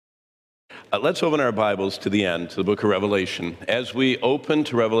Let's open our Bibles to the end, to the book of Revelation. As we open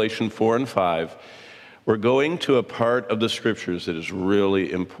to Revelation 4 and 5, we're going to a part of the Scriptures that is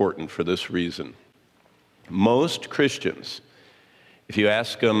really important for this reason. Most Christians, if you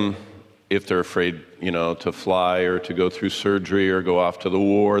ask them if they're afraid, to fly or to go through surgery or go off to the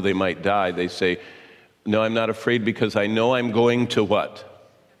war, they might die, they say, no, I'm not afraid because I know I'm going to what?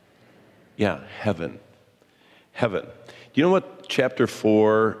 Yeah, heaven. Heaven. Do you know what chapter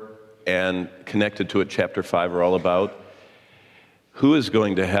 4 and connected to it chapter 5 are all about? Who is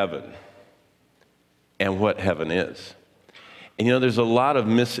going to heaven and what heaven is? And there's a lot of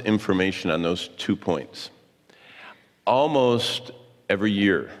misinformation on those 2 points. Almost every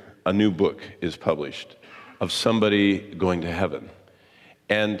year, a new book is published of somebody going to heaven.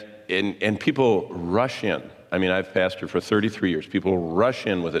 And people rush in. I mean, I've pastored for 33 years. People rush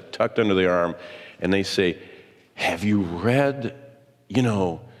in with it tucked under their arm, and they say, have you read,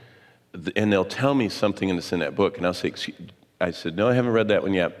 and they'll tell me something that's in that book, and I'll say, I said, no, I haven't read that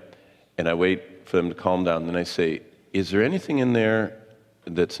one yet. And I wait for them to calm down, and then I say, is there anything in there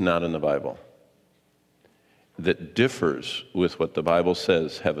that's not in the Bible that differs with what the Bible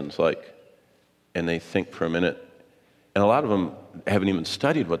says heaven's like? And they think for a minute. And a lot of them haven't even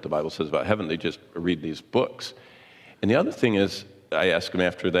studied what the Bible says about heaven. They just read these books. And the other thing is, I ask them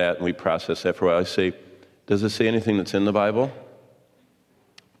after that, and we process that for a while. I say, does it say anything that's in the Bible?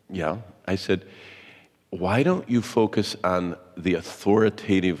 Yeah. I said, why don't you focus on the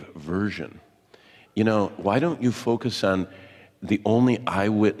authoritative version? Why don't you focus on the only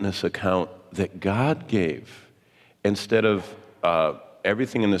eyewitness account that God gave instead of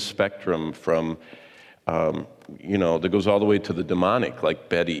everything in the spectrum from that goes all the way to the demonic, like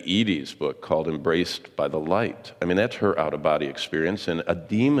Betty Eadie's book called Embraced by the Light. I mean, that's her out-of-body experience, and a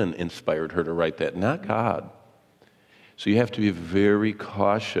demon inspired her to write that, not God. So you have to be very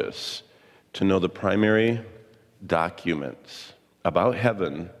cautious to know the primary documents about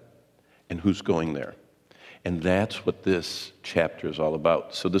heaven and who's going there. And that's what this chapter is all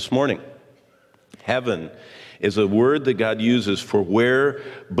about. So this morning, heaven is a word that God uses for where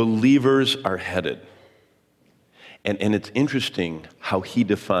believers are headed. And it's interesting how he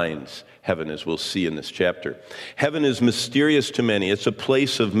defines heaven, as we'll see in this chapter. Heaven is mysterious to many. It's a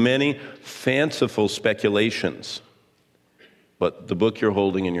place of many fanciful speculations. But the book you're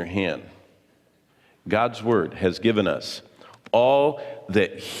holding in your hand, God's word, has given us all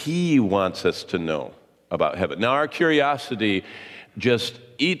that he wants us to know about heaven. Now, our curiosity just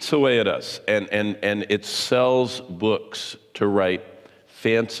eats away at us, and it sells books to write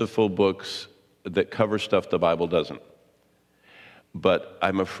fanciful books that cover stuff the Bible doesn't. But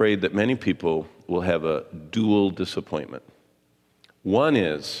I'm afraid that many people will have a dual disappointment. One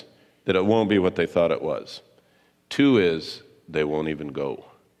is that it won't be what they thought it was. Two is they won't even go.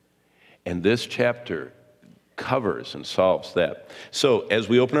 And this chapter covers and solves that. So as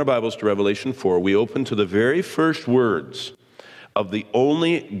we open our Bibles to Revelation 4, we open to the very first words of the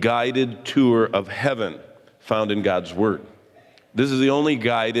only guided tour of heaven found in God's Word. This is the only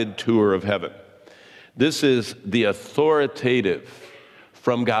guided tour of heaven. This is the authoritative,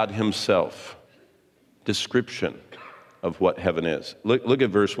 from God himself, description of what heaven is. Look at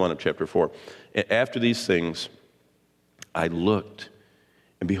verse 1 of chapter 4. After these things, I looked,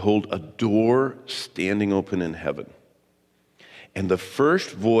 and behold, a door standing open in heaven. And the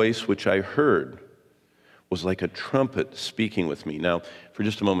first voice which I heard was like a trumpet speaking with me. Now, for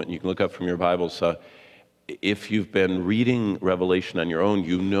just a moment, you can look up from your Bibles. If you've been reading Revelation on your own,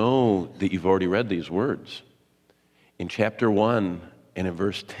 you know that you've already read these words. In chapter 1 and in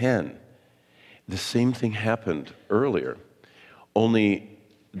verse 10, the same thing happened earlier, only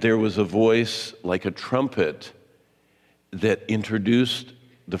there was a voice like a trumpet that introduced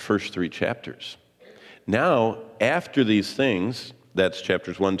the first 3 chapters. Now, after these things, that's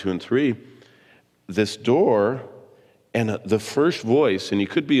chapters 1, 2, and 3, this door and the first voice, and you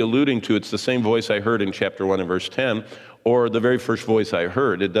could be alluding to it's the same voice I heard in chapter 1 and verse 10, or the very first voice I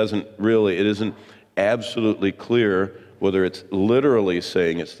heard. It isn't absolutely clear whether it's literally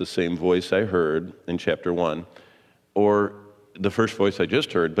saying it's the same voice I heard in chapter 1 or the first voice I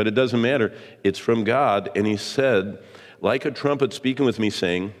just heard, but it doesn't matter. It's from God, and he said, like a trumpet speaking with me,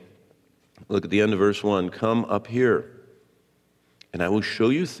 saying, look at the end of verse 1, come up here, and I will show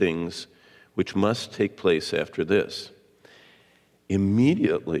you things which must take place after this.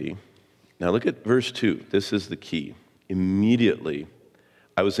 Immediately, now look at verse 2. This is the key. Immediately,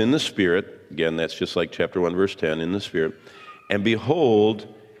 I was in the Spirit. Again, that's just like chapter 1, verse 10, in the Spirit. And behold,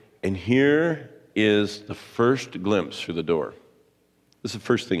 and here is the first glimpse through the door. This is the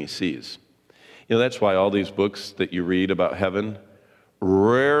first thing he sees. That's why all these books that you read about heaven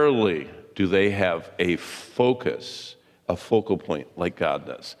rarely do they have a focus, a focal point like God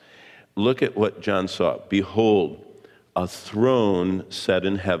does. Look at what John saw. Behold, a throne set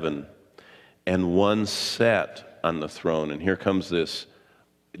in heaven, and one sat on the throne. And here comes this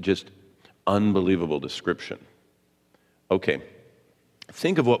just unbelievable description. Okay,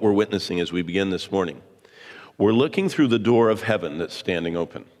 think of what we're witnessing as we begin this morning. We're looking through the door of heaven that's standing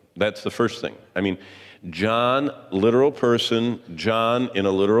open. That's the first thing. I mean, John, literal person, John in a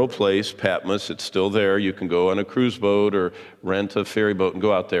literal place, Patmos, it's still there. You can go on a cruise boat or rent a ferry boat and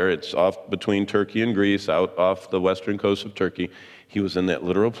go out there. It's off between Turkey and Greece, out off the western coast of Turkey. He was in that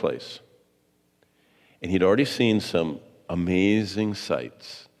literal place. And he'd already seen some amazing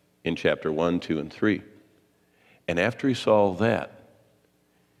sights in chapter 1, 2, and 3. And after he saw all that,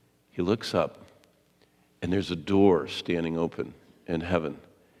 he looks up, and there's a door standing open in heaven.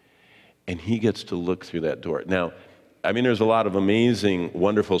 And he gets to look through that door. Now, I mean, there's a lot of amazing,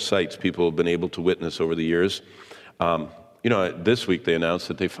 wonderful sights people have been able to witness over the years. This week they announced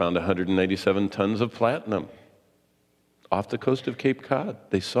that they found 197 tons of platinum off the coast of Cape Cod.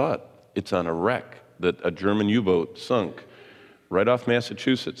 They saw it. It's on a wreck that a German U-boat sunk right off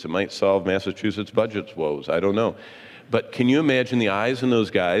Massachusetts. It might solve Massachusetts' budget woes. I don't know. But can you imagine the eyes in those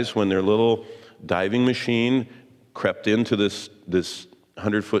guys when their little diving machine crept into this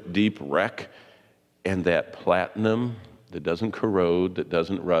 100-foot deep wreck, and that platinum that doesn't corrode, that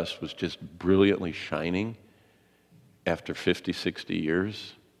doesn't rust, was just brilliantly shining after 50, 60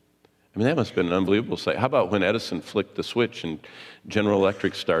 years? I mean, that must have been an unbelievable sight. How about when Edison flicked the switch and General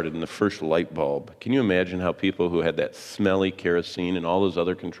Electric started and the first light bulb? Can you imagine how people who had that smelly kerosene and all those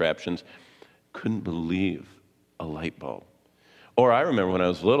other contraptions couldn't believe a light bulb? Or I remember when I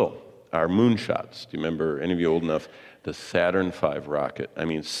was little, our moonshots. Do you remember, any of you old enough, the Saturn V rocket? I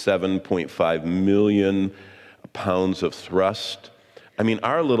mean, 7.5 million pounds of thrust. I mean,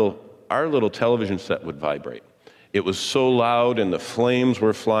 our little television set would vibrate. It was so loud and the flames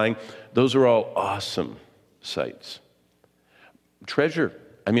were flying. Those are all awesome sights. Treasure.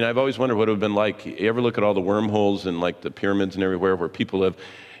 I mean, I've always wondered what it would have been like. You ever look at all the wormholes in like the pyramids and everywhere where people have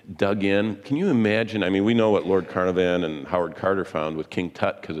dug in? Can you imagine? I mean, we know what Lord Carnarvon and Howard Carter found with King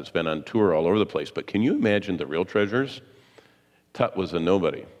Tut because it's been on tour all over the place. But can you imagine the real treasures? Tut was a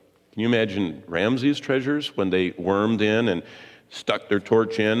nobody. Can you imagine Ramses' treasures when they wormed in and stuck their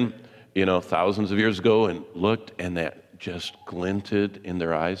torch in, thousands of years ago and looked, and that just glinted in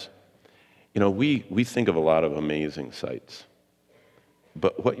their eyes? We think of a lot of amazing sights.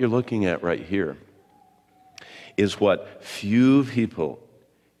 But what you're looking at right here is what few people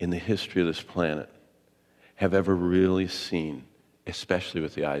in the history of this planet have ever really seen, especially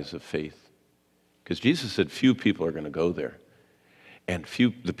with the eyes of faith. Because Jesus said few people are going to go there. And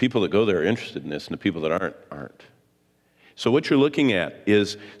the people that go there are interested in this, and the people that aren't. So what you're looking at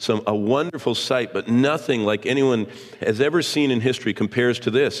is a wonderful sight, but nothing like anyone has ever seen in history compares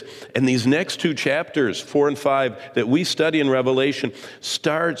to this. And these next two chapters, 4 and 5, that we study in Revelation,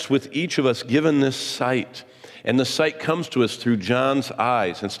 starts with each of us given this sight. And the sight comes to us through John's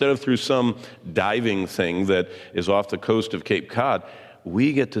eyes. Instead of through some diving thing that is off the coast of Cape Cod,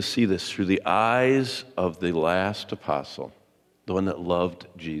 we get to see this through the eyes of the last apostle, the one that loved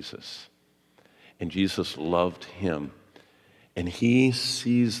Jesus. And Jesus loved him. And he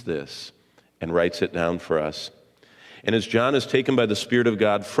sees this and writes it down for us. And as John is taken by the Spirit of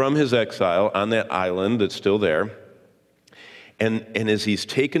God from his exile on that island that's still there, and as he's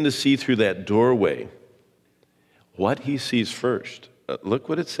taken to see through that doorway, what he sees first, look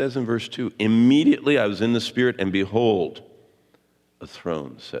what it says in verse 2. Immediately I was in the Spirit, and behold, a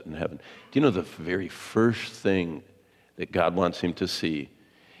throne set in heaven. Do you know the very first thing that God wants him to see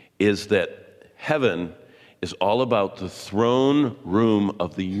is that heaven is all about the throne room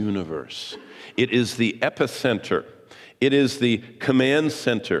of the universe. It is the epicenter. It is the command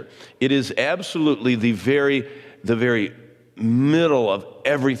center. It is absolutely the very middle of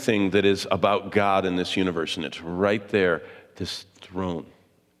everything that is about God in this universe. And it's right there, this throne.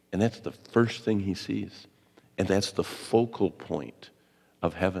 And that's the first thing he sees. And that's the focal point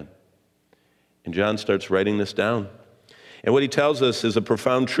of heaven. And John starts writing this down. And what he tells us is a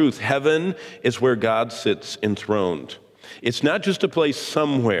profound truth. Heaven is where God sits enthroned. It's not just a place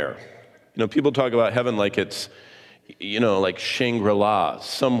somewhere. People talk about heaven like it's, like Shangri-La,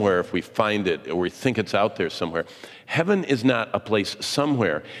 somewhere if we find it, or we think it's out there somewhere. Heaven is not a place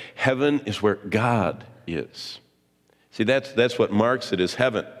somewhere. Heaven is where God is. See, that's what marks it as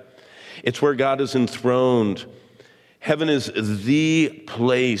heaven. It's where God is enthroned. Heaven is the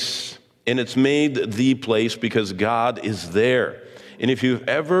place. And it's made the place because God is there. And if you've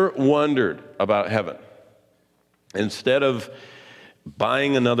ever wondered about heaven, instead of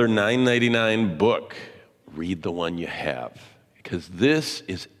buying another $9.99 book, read the one you have. Because this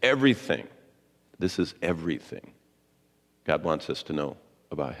is everything. This is everything God wants us to know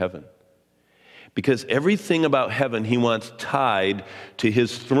about heaven. Because everything about heaven he wants tied to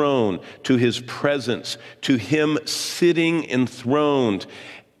his throne, to his presence, to him sitting enthroned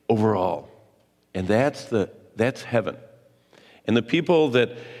over all. And that's heaven. And the people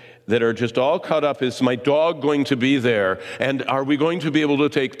that are just all caught up, is my dog going to be there? And are we going to be able to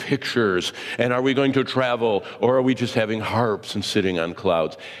take pictures? And are we going to travel? Or are we just having harps and sitting on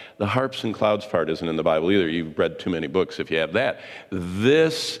clouds? The harps and clouds part isn't in the Bible either. You've read too many books if you have that.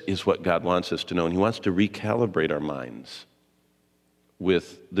 This is what God wants us to know, and he wants to recalibrate our minds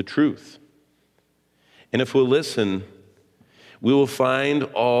with the truth. And if we'll listen, we will find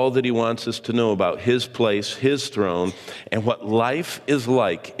all that he wants us to know about his place, his throne, and what life is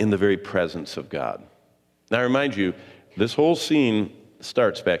like in the very presence of God. Now, I remind you, this whole scene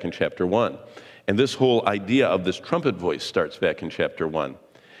starts back in chapter 1. And this whole idea of this trumpet voice starts back in chapter 1.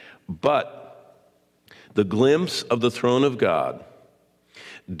 But the glimpse of the throne of God,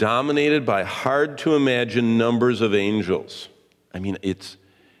 dominated by hard-to-imagine numbers of angels. I mean, it's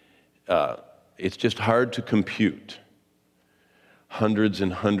just hard to compute. Hundreds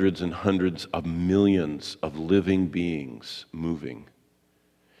and hundreds and hundreds of millions of living beings moving.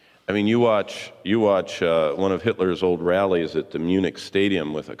 I mean, you watch one of Hitler's old rallies at the Munich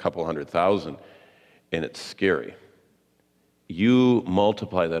Stadium with a couple 100,000, and it's scary. You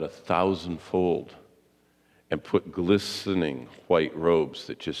multiply that 1,000-fold and put glistening white robes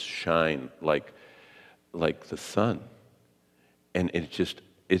that just shine like the sun, and it just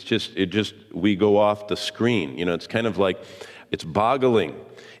we go off the screen. You know, it's kind of like, it's boggling.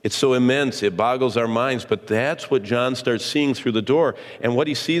 It's so immense, it boggles our minds, but that's what John starts seeing through the door. And what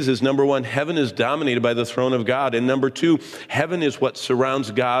he sees is, number one, heaven is dominated by the throne of God. And number two, heaven is what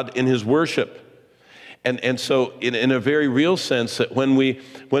surrounds God in his worship. And so in a very real sense, that when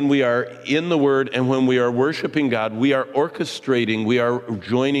we are in the Word and when we are worshiping God, we are orchestrating, we are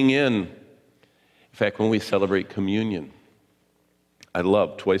joining in. In fact, when we celebrate communion, I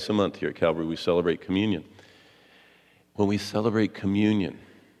love twice a month here at Calvary, we celebrate communion. When we celebrate communion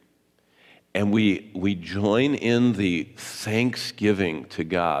and we join in the thanksgiving to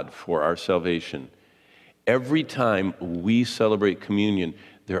God for our salvation, every time we celebrate communion,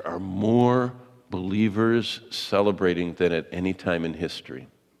 there are more believers celebrating than at any time in history.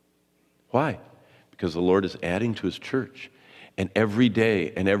 Why? Because the Lord is adding to his church. And every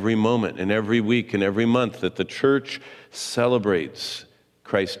day and every moment and every week and every month that the church celebrates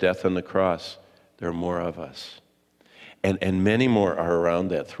Christ's death on the cross, there are more of us. And many more are around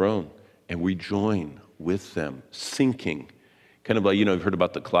that throne. And we join with them, sinking. Kind of like, you've heard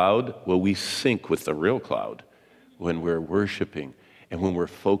about the cloud? Well, we sink with the real cloud when we're worshiping and when we're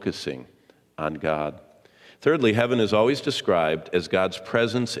focusing on God. Thirdly, heaven is always described as God's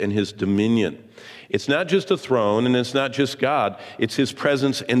presence and his dominion. It's not just a throne and it's not just God, it's his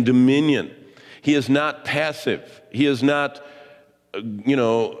presence and dominion. He is not passive. He is not,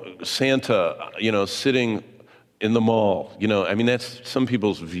 Santa, sitting in the mall. I mean, that's some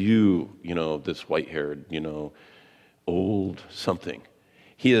people's view, this white-haired, old something.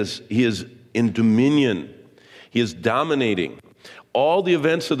 He is in dominion. He is dominating. All the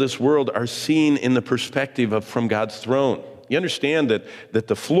events of this world are seen in the perspective from God's throne. You understand that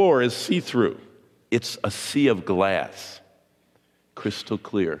the floor is see-through. It's a sea of glass, crystal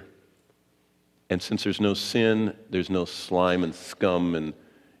clear. And since there's no sin, there's no slime and scum and,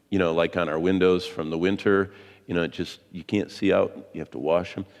 like on our windows from the winter, you can't see out. You have to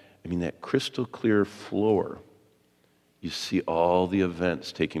wash them. I mean, that crystal clear floor, you see all the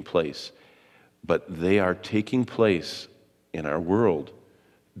events taking place. But they are taking place in our world,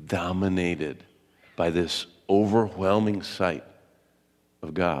 dominated by this overwhelming sight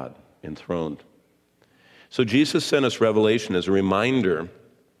of God enthroned. So Jesus sent us Revelation as a reminder,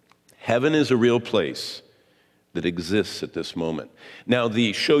 heaven is a real place that exists at this moment. Now,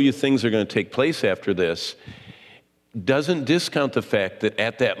 the show you things are going to take place after this doesn't discount the fact that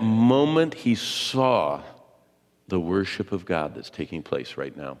at that moment he saw the worship of God that's taking place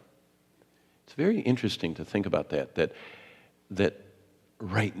right now. It's very interesting to think about that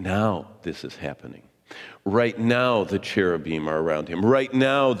right now this is happening. Right now the cherubim are around him. Right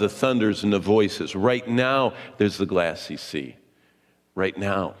now the thunders and the voices. Right now there's the glassy sea. Right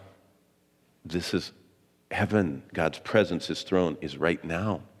now, this is heaven. God's presence, his throne, is right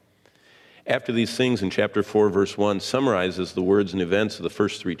now. After these things in chapter 4, verse 1 summarizes the words and events of the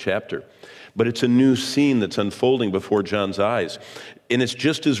first 3 chapters. But it's a new scene that's unfolding before John's eyes. And it's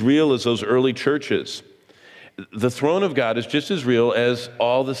just as real as those early churches. The throne of God is just as real as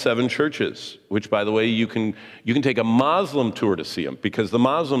all the 7 churches, which, by the way, you can take a Muslim tour to see them, because the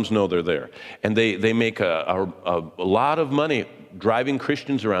Muslims know they're there. And they make a lot of money driving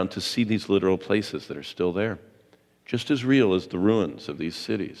Christians around to see these literal places that are still there. Just as real as the ruins of these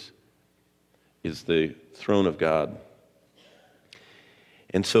cities is the throne of God.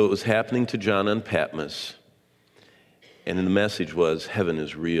 And so it was happening to John on Patmos, and the message was, heaven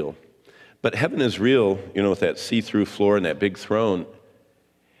is real. But heaven is real, with that see-through floor and that big throne,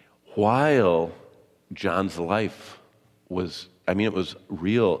 while John's life was, it was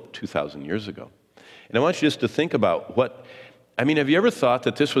real 2,000 years ago. And I want you just to think about have you ever thought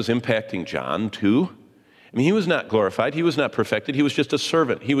that this was impacting John too? He was not glorified, he was not perfected, he was just a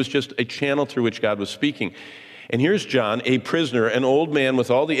servant. He was just a channel through which God was speaking. And here's John, a prisoner, an old man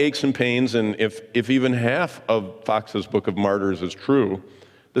with all the aches and pains, and if even half of Fox's Book of Martyrs is true,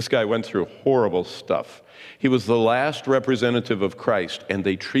 this guy went through horrible stuff. He was the last representative of Christ, and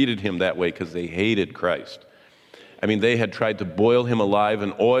they treated him that way because they hated Christ. They had tried to boil him alive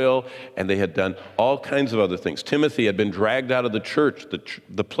in oil, and they had done all kinds of other things. Timothy had been dragged out of the church.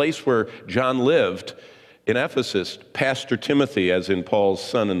 The place where John lived in Ephesus, Pastor Timothy, as in Paul's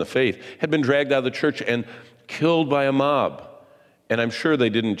son in the faith, had been dragged out of the church and killed by a mob. And I'm sure they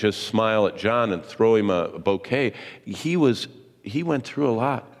didn't just smile at John and throw him a bouquet. He went through a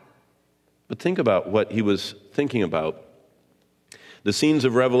lot. But think about what he was thinking about. The scenes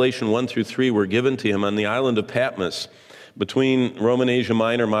of Revelation 1 through 3 were given to him on the island of Patmos, between Roman Asia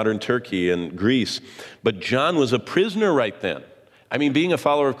Minor, modern Turkey, and Greece. But John was a prisoner right then. Being a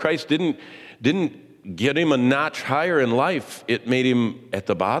follower of Christ didn't get him a notch higher in life. It made him at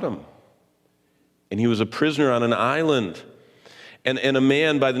the bottom. And he was a prisoner on an island. And a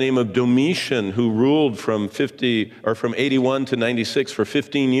man by the name of Domitian, who ruled from 81 to 96 for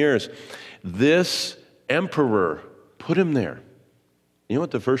 15 years, this emperor put him there. You know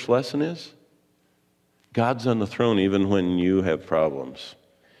what the first lesson is? God's on the throne even when you have problems.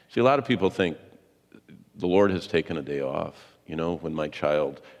 See, a lot of people think the Lord has taken a day off. When my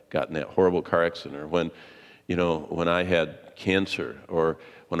child got in that horrible car accident, or when I had cancer, or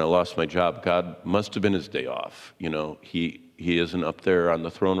when I lost my job, God must have been his day off. He isn't up there on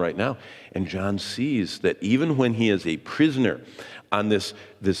the throne right now. And John sees that even when he is a prisoner on this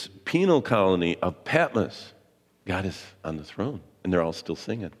penal colony of Patmos, God is on the throne, and they're all still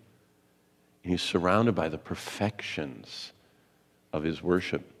singing. And he's surrounded by the perfections of his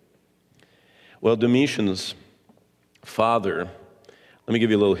worship. Well, Domitian's father, let me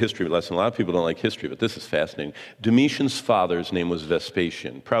give you a little history lesson. A lot of people don't like history, but this is fascinating. Domitian's father's name was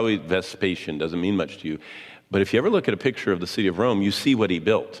Vespasian. Probably Vespasian doesn't mean much to you, but if you ever look at a picture of the city of Rome, you see what he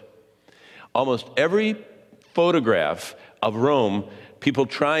built. Almost every photograph of Rome, people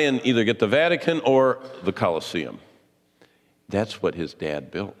try and either get the Vatican or the Colosseum. That's what his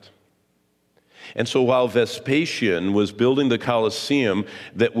dad built. And so while Vespasian was building the Colosseum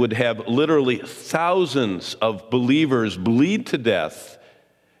that would have literally thousands of believers bleed to death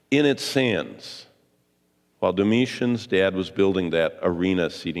in its sands, while Domitian's dad was building that arena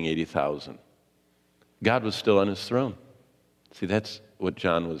seating 80,000, God was still on his throne. See, that's what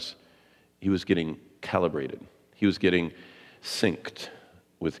John was. He was getting calibrated. He was getting synced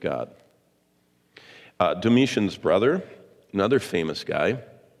with God. Domitian's brother, another famous guy,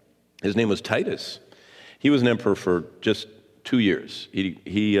 his name was Titus. He was an emperor for just 2 years. He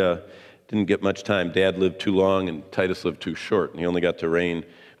didn't get much time. Dad lived too long and Titus lived too short, and he only got to reign.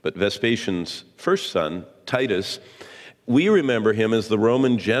 But Vespasian's first son, Titus, we remember him as the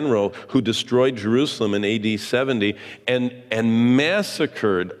Roman general who destroyed Jerusalem in AD 70 and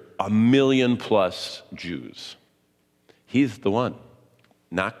massacred 1 million+ Jews. He's the one.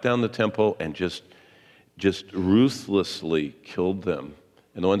 Knocked down the temple and just ruthlessly killed them.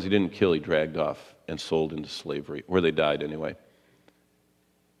 And the ones he didn't kill, he dragged off and sold into slavery, where they died anyway.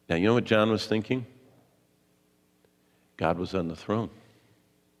 Now, you know what John was thinking? God was on the throne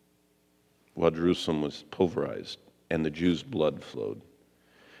while Jerusalem was pulverized and the Jews' blood flowed.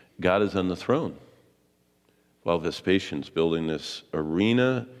 God is on the throne while Vespasian's building this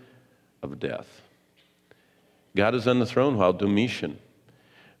arena of death. God is on the throne while Domitian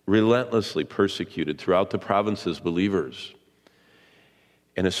relentlessly persecuted throughout the provinces believers,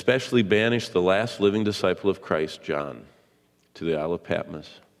 and especially banished the last living disciple of Christ, John, to the Isle of Patmos.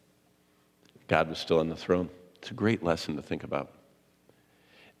 God was still on the throne. It's a great lesson to think about.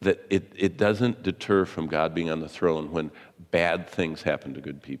 That it doesn't deter from God being on the throne when bad things happen to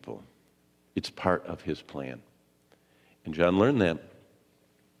good people. It's part of his plan. And John learned that.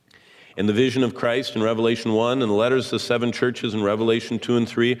 And the vision of Christ in Revelation 1 and the letters to the 7 churches in Revelation 2 and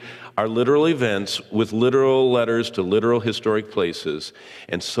 3 are literal events with literal letters to literal historic places.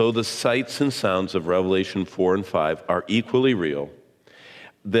 And so the sights and sounds of Revelation 4 and 5 are equally real,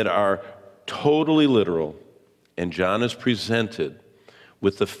 that are totally literal. And John is presented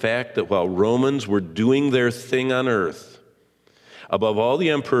with the fact that while Romans were doing their thing on earth, above all the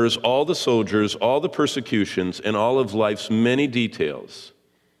emperors, all the soldiers, all the persecutions, and all of life's many details,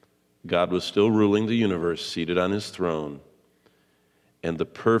 God was still ruling the universe, seated on his throne, and the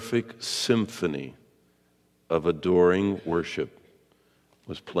perfect symphony of adoring worship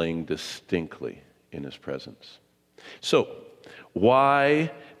was playing distinctly in his presence. So,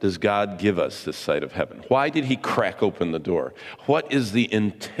 why does God give us this sight of heaven? Why did he crack open the door? What is the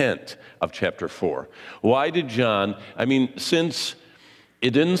intent of chapter 4? Why did John, since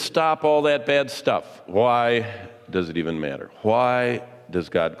it didn't stop all that bad stuff, why does it even matter? Why does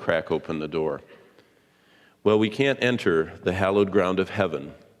God crack open the door? Well, we can't enter the hallowed ground of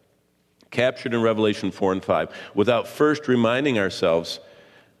heaven, captured in Revelation 4 and 5, without first reminding ourselves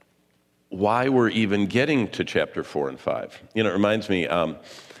why we're even getting to chapter 4 and 5. It reminds me,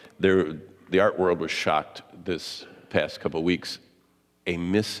 the art world was shocked this past couple of weeks. A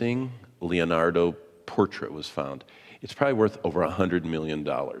missing Leonardo portrait was found. It's probably worth over $100 million.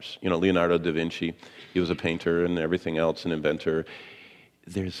 Leonardo da Vinci, he was a painter and everything else, an inventor.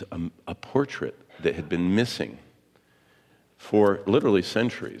 There's a portrait that had been missing for literally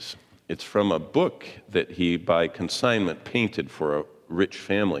centuries. It's from a book that he, by consignment, painted for a rich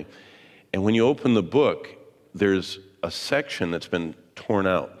family. And when you open the book, there's a section that's been torn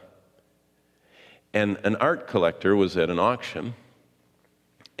out. And an art collector was at an auction,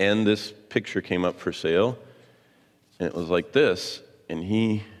 and this picture came up for sale, and it was like this, and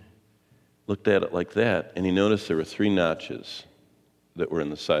he looked at it like that, and he noticed there were 3 notches that were in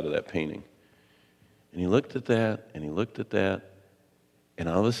the side of that painting. And he looked at that, and he looked at that, and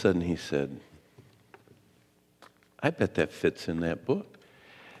all of a sudden he said, I bet that fits in that book.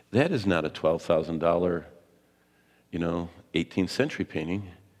 That is not a $12,000, 18th century painting.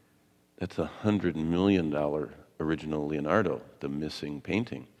 That's a $100 million original Leonardo, the missing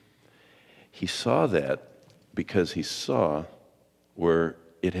painting. He saw that because he saw where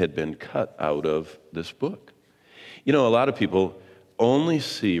it had been cut out of this book. A lot of people only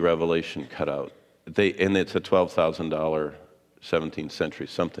see Revelation cut out. And it's a $12,000, 17th century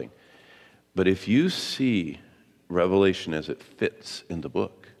something. But if you see Revelation as it fits in the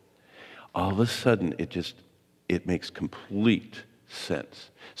book, all of a sudden it makes complete sense.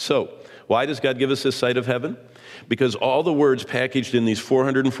 So, why does God give us this sight of heaven? Because all the words packaged in these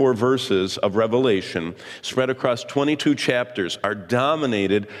 404 verses of Revelation, spread across 22 chapters, are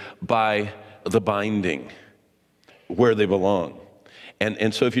dominated by the binding, where they belong.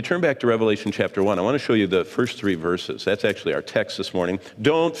 And so if you turn back to Revelation chapter 1, I want to show you the first 3 verses. That's actually our text this morning.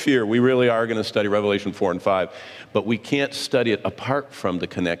 Don't fear, we really are going to study Revelation 4 and 5, but we can't study it apart from the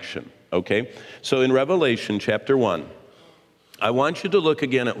connection, okay? So in Revelation chapter 1, I want you to look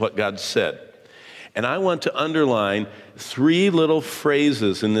again at what God said. And I want to underline 3 little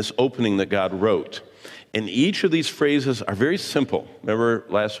phrases in this opening that God wrote. And each of these phrases are very simple. Remember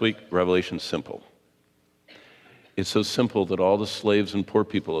last week, Revelation's simple. It's so simple that all the slaves and poor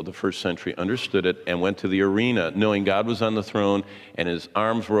people of the first century understood it and went to the arena knowing God was on the throne and his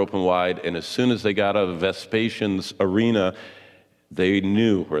arms were open wide. And as soon as they got out of Vespasian's arena, they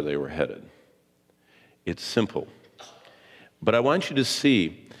knew where they were headed. It's simple. But I want you to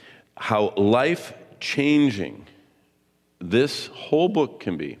see how life-changing this whole book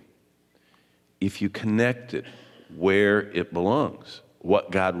can be if you connect it where it belongs,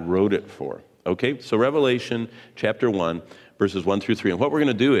 what God wrote it for. Okay, so Revelation chapter 1, verses 1 through 3. And what we're going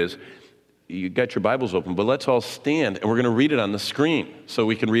to do is, you got your Bibles open, but let's all stand and we're going to read it on the screen so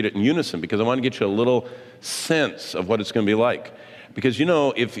we can read it in unison, because I want to get you a little sense of what it's going to be like. Because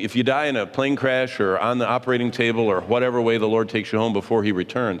if you die in a plane crash or on the operating table or whatever way the Lord takes you home before he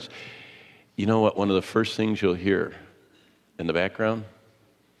returns, you know what? One of the first things you'll hear in the background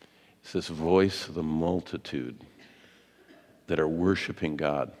is this voice of the multitude that are worshiping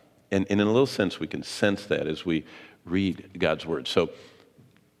God. And in a little sense, we can sense that as we read God's word. So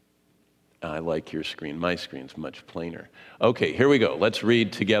I like your screen. My screen's much plainer. Okay, here we go. Let's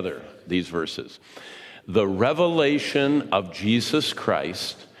read together these verses. The revelation of Jesus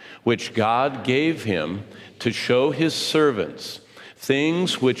Christ, which God gave him to show his servants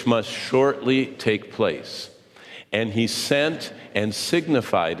things which must shortly take place. And he sent and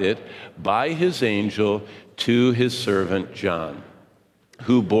signified it by his angel to his servant John,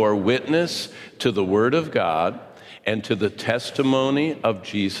 who bore witness to the word of God and to the testimony of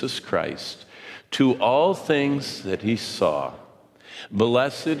Jesus Christ, to all things that he saw.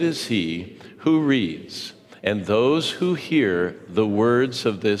 Blessed is he who reads, and those who hear the words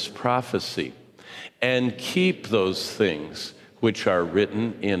of this prophecy, and keep those things which are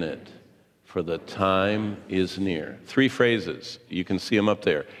written in it, for the time is near. 3 phrases. You can see them up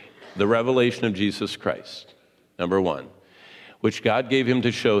there. The revelation of Jesus Christ, number 1, which God gave him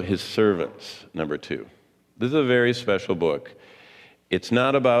to show his servants, number 2. This is a very special book. It's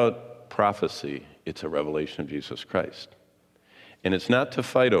not about prophecy. It's a revelation of Jesus Christ. And it's not to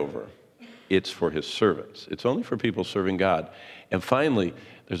fight over. It's for his servants. It's only for people serving God. And finally,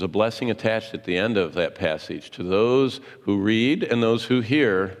 there's a blessing attached at the end of that passage to those who read and those who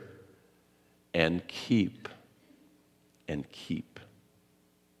hear and keep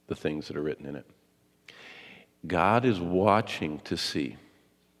the things that are written in it. God is watching to see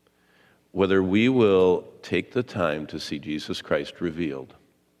whether we will take the time to see Jesus Christ revealed,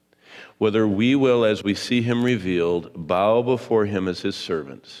 whether we will, as we see him revealed, bow before him as his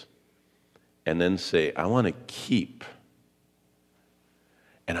servants, and then say, I want to keep,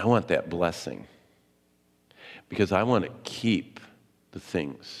 and I want that blessing, because I want to keep the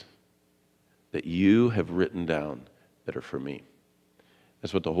things that you have written down that are for me.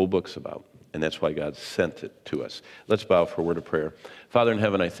 That's what the whole book's about, and that's why God sent it to us. Let's bow for a word of prayer. Father in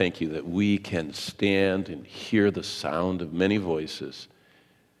heaven, I thank you that we can stand and hear the sound of many voices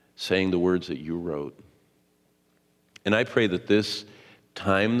saying the words that you wrote. And I pray that this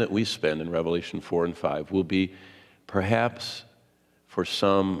time that we spend in Revelation 4 and 5 will be perhaps for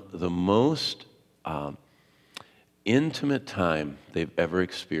some the most intimate time they've ever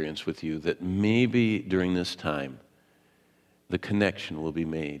experienced with you, that maybe during this time the connection will be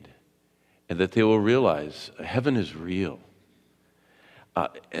made and that they will realize heaven is real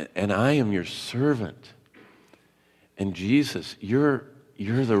and I am your servant, and Jesus, you're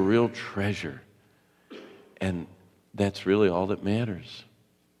the real treasure, and that's really all that matters.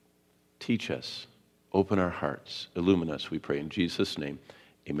 Teach us, open our hearts, illumine us, we pray in Jesus' name,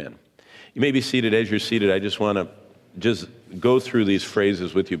 amen. You may be seated. As you're seated, I just want to just go through these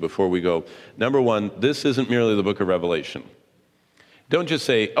phrases with you before we go. Number 1, this isn't merely the book of Revelation. Don't just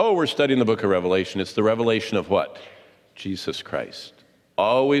say, oh, we're studying the book of Revelation. It's the revelation of what? Jesus Christ.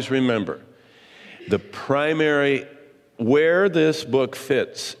 Always remember, the primary, where this book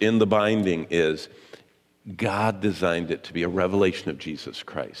fits in the binding is God designed it to be a revelation of Jesus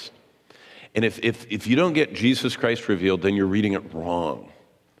Christ. And if you don't get Jesus Christ revealed, then you're reading it wrong.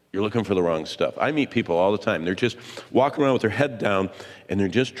 You're looking for the wrong stuff. I meet people all the time. They're just walking around with their head down, and they're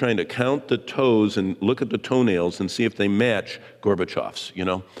just trying to count the toes and look at the toenails and see if they match Gorbachev's,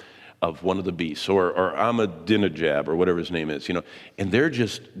 of one of the beasts, or Ahmadinejad, or whatever his name is, And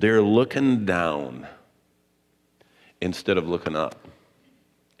they're looking down instead of looking up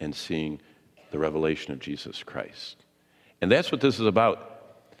and seeing the revelation of Jesus Christ. And that's what this is about.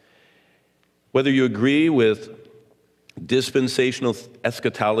 Whether you agree with dispensational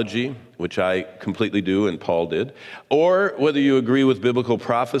eschatology, which I completely do and Paul did, or whether you agree with biblical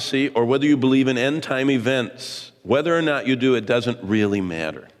prophecy, or whether you believe in end-time events, whether or not you do, it doesn't really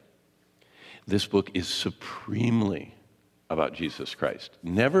matter. This book is supremely about Jesus Christ.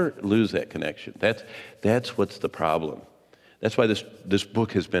 Never lose that connection. That's what's the problem. That's why this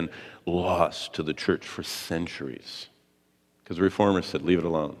book has been lost to the church for centuries. Because the reformers said, leave it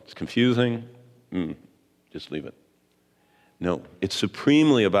alone. It's confusing. Just leave it. No, it's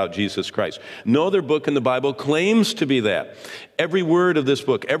supremely about Jesus Christ. No other book in the Bible claims to be that. Every word of this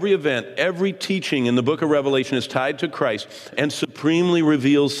book, every event, every teaching in the book of Revelation is tied to Christ and supremely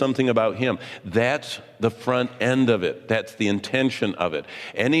reveals something about him. That's the front end of it. That's the intention of it.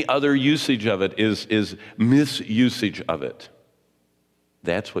 Any other usage of it is misusage of it.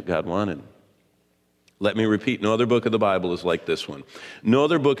 That's what God wanted. Let me repeat, no other book of the Bible is like this one. No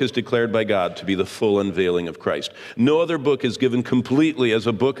other book is declared by God to be the full unveiling of Christ. No other book is given completely as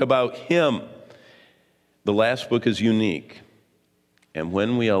a book about him. The last book is unique. And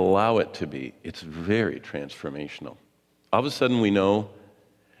when we allow it to be, it's very transformational. All of a sudden we know,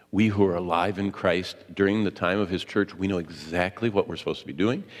 we who are alive in Christ during the time of his church, we know exactly what we're supposed to be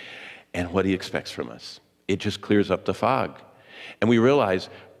doing and what he expects from us. It just clears up the fog. And we realize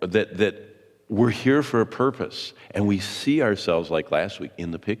that we're here for a purpose, and we see ourselves, like last week,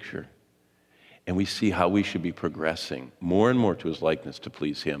 in the picture. And we see how we should be progressing more and more to his likeness to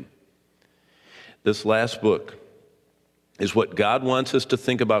please him. This last book is what God wants us to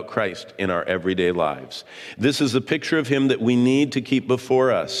think about Christ in our everyday lives. This is a picture of him that we need to keep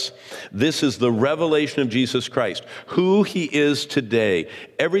before us. This is the revelation of Jesus Christ, who he is today,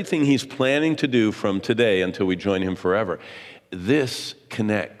 everything he's planning to do from today until we join him forever. This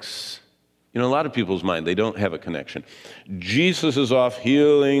connects. You know, a lot of people's mind, they don't have a connection. Jesus is off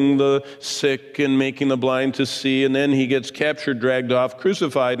healing the sick and making the blind to see, and then he gets captured, dragged off,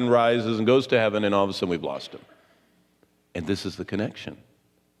 crucified, and rises and goes to heaven, and all of a sudden we've lost him. And this is the connection.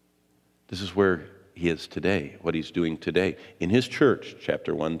 This is where he is today, what he's doing today in his church,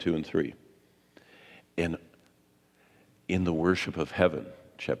 chapter 1, 2, and 3. And in the worship of heaven,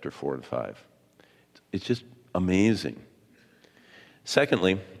 chapter 4 and 5. It's just amazing.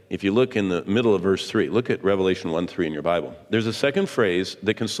 Secondly, if you look in the middle of verse 3, look at Revelation 1:3 in your Bible. There's a second phrase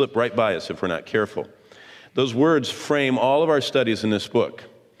that can slip right by us if we're not careful. Those words frame all of our studies in this book.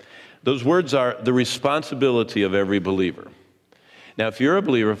 Those words are the responsibility of every believer. Now, if you're a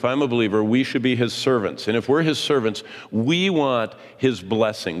believer, if I'm a believer, we should be his servants. And if we're his servants, we want his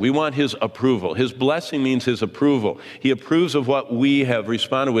blessing. We want his approval. His blessing means his approval. He approves of what we have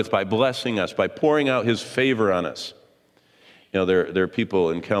responded with by blessing us, by pouring out his favor on us. You know, there are people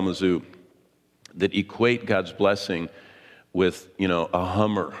in Kalamazoo that equate God's blessing with, you know, a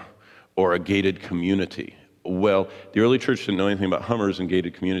Hummer or a gated community. Well, the early church didn't know anything about Hummers and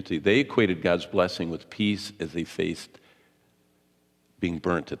gated community. They equated God's blessing with peace as they faced being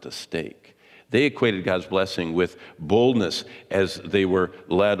burnt at the stake. They equated God's blessing with boldness as they were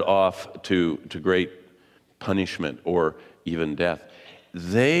led off to great punishment or even death.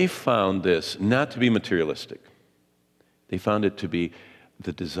 They found this not to be materialistic. They found it to be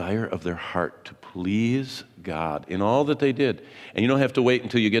the desire of their heart to please God in all that they did. And you don't have to wait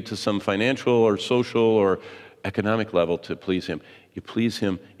until you get to some financial or social or economic level to please him. You please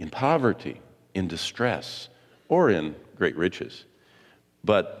him in poverty, in distress, or in great riches.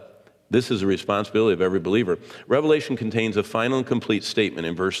 But this is a responsibility of every believer. Revelation contains a final and complete statement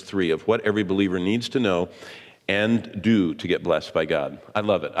in verse 3 of what every believer needs to know and do to get blessed by God. I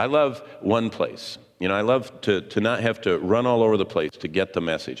love it. I love one place. You know, I love to not have to run all over the place to get the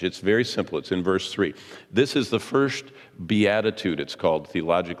message. It's very simple. It's in verse 3. This is the first beatitude, it's called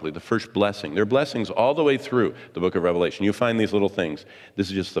theologically, the first blessing. There are blessings all the way through the book of Revelation. You find these little things. This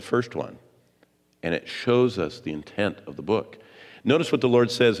is just the first one. And it shows us the intent of the book. Notice what the Lord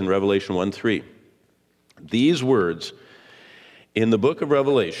says in Revelation 1:3. These words in the book of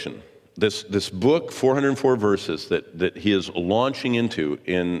Revelation, this book, 404 verses that he is launching into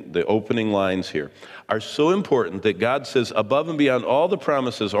in the opening lines here, are so important that God says, above and beyond all the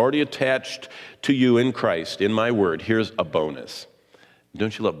promises already attached to you in Christ, in my word, here's a bonus.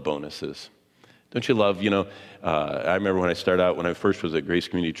 Don't you love bonuses? Don't you love, I remember when I started out, when I first was at Grace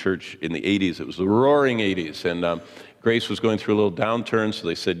Community Church in the 80s, it was the roaring 80s, and Grace was going through a little downturn, so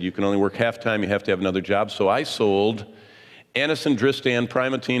they said, you can only work half-time, you have to have another job. So I sold Anacin, Dristan,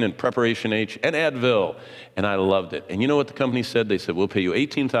 Primatene, and Preparation H, and Advil, and I loved it. And you know what the company said? They said, we'll pay you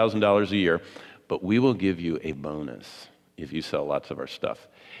 $18,000 a year, but we will give you a bonus if you sell lots of our stuff.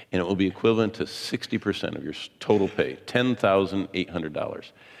 And it will be equivalent to 60% of your total pay,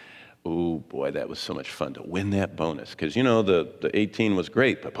 $10,800. Oh, boy, that was so much fun to win that bonus. Because, the 18 was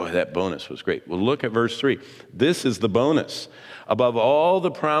great, but boy, that bonus was great. Well, look at verse 3. This is the bonus. Above all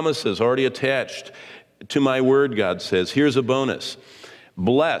the promises already attached to my word, God says, here's a bonus.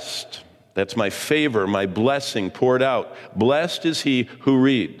 Blessed, that's my favor, my blessing poured out. Blessed is he who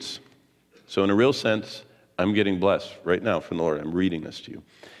reads. So in a real sense, I'm getting blessed right now from the Lord. I'm reading this to you.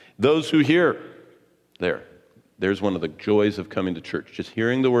 Those who hear, there's one of the joys of coming to church. Just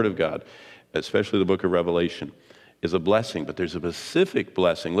hearing the word of God, especially the book of Revelation, is a blessing. But there's a specific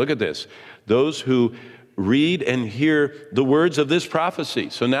blessing. Look at this. Those who read and hear the words of this prophecy.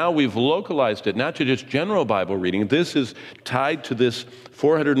 So now we've localized it, not to just general Bible reading. This is tied to this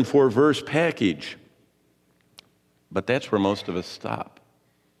 404 verse package. But that's where most of us stop.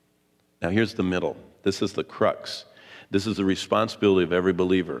 Now here's the middle. This is the crux. This is the responsibility of every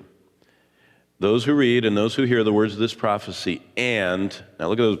believer. Those who read and those who hear the words of this prophecy, and, now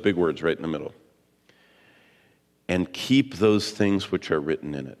look at those big words right in the middle, and keep those things which are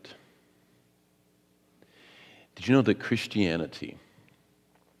written in it. Did you know that Christianity,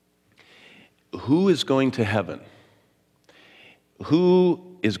 who is going to heaven?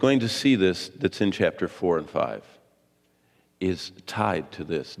 Who is going to see this that's in chapter 4 and 5 is tied to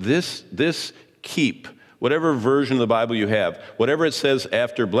this. This keep, whatever version of the Bible you have, whatever it says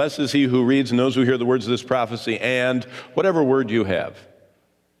after, blessed is he who reads and those who hear the words of this prophecy, and whatever word you have,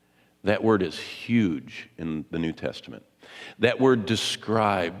 that word is huge in the New Testament. That word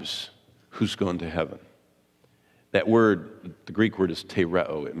describes who's going to heaven. That word, the Greek word is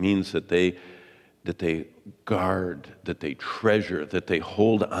tereo. It means that they guard, that they treasure, that they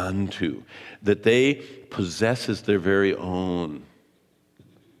hold on to, that they possess as their very own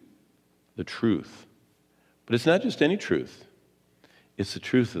the truth. But it's not just any truth. It's the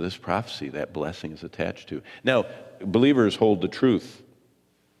truth of this prophecy that blessing is attached to. Now, believers hold the truth,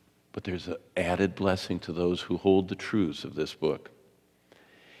 but there's an added blessing to those who hold the truths of this book.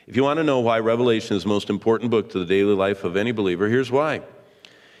 If you want to know why Revelation is the most important book to the daily life of any believer, here's why.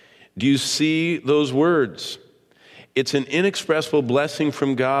 Do you see those words? It's an inexpressible blessing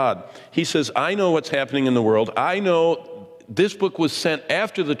from God. He says, I know what's happening in the world. I know this book was sent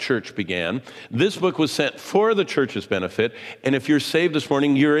after the church began. This book was sent for the church's benefit. And if you're saved this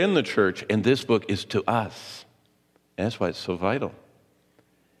morning, you're in the church, and this book is to us. And that's why it's so vital.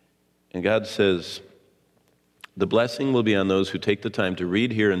 And God says, the blessing will be on those who take the time to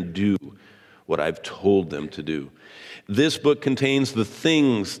read, hear, and do what I've told them to do. This book contains the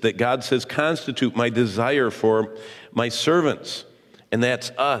things that God says constitute my desire for my servants. And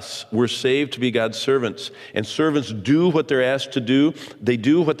that's us. We're saved to be God's servants. And servants do what they're asked to do. They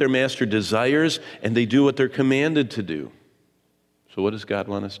do what their master desires, and they do what they're commanded to do. So what does God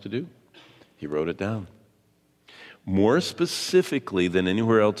want us to do? He wrote it down. More specifically than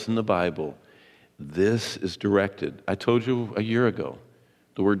anywhere else in the Bible, this is directed. I told you a year ago,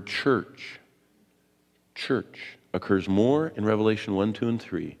 the word church occurs more in Revelation 1, 2, and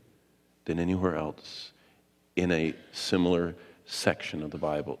 3 than anywhere else in a similar section of the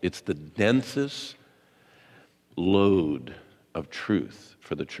Bible. It's the densest load of truth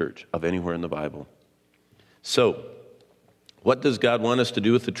for the church of anywhere in the Bible. So, what does God want us to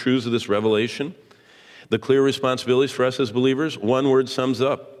do with the truths of this revelation? The clear responsibilities for us as believers, one word sums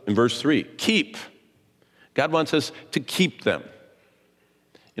up in verse 3, keep. God wants us to keep them.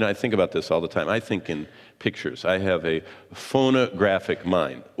 You know, I think about this all the time. I think in pictures. I have a phonographic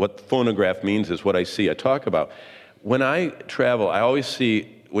mind. What phonograph means is what I see. I talk about. When I travel, I always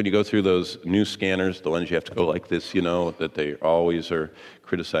see, when you go through those new scanners, the ones you have to go like this, you know, that they always are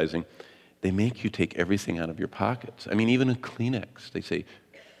criticizing, they make you take everything out of your pockets. I mean, even a Kleenex. They say,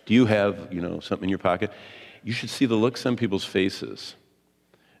 do you have, something in your pocket? You should see the looks on people's faces,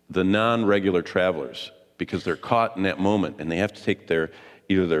 the non-regular travelers, because they're caught in that moment and they have to take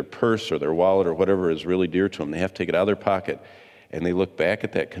either their purse or their wallet or whatever is really dear to them. They have to take it out of their pocket, and they look back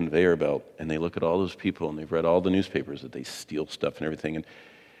at that conveyor belt, and they look at all those people, and they've read all the newspapers that they steal stuff and everything, and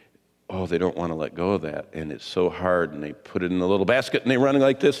they don't want to let go of that, and it's so hard, and they put it in a little basket, and they run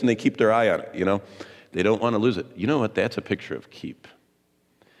like this, and they keep their eye on it, They don't want to lose it. You know what? That's a picture of keep.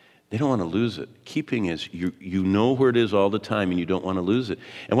 They don't want to lose it. Keeping is you know where it is all the time, and you don't want to lose it.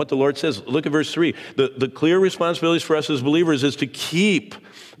 And what the Lord says, look at verse 3. The clear responsibilities for us as believers is to keep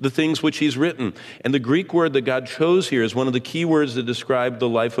the things which he's written. And the Greek word that God chose here is one of the key words that describe the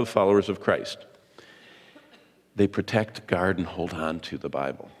life of followers of Christ. They protect, guard, and hold on to the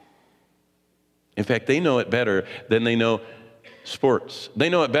Bible. In fact, they know it better than they know sports. They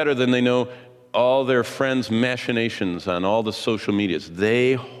know it better than they know all their friends' machinations on all the social medias.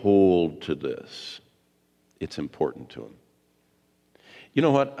 They hold to this. It's important to them. You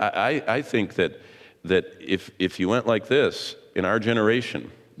know what? I think that if you went like this in our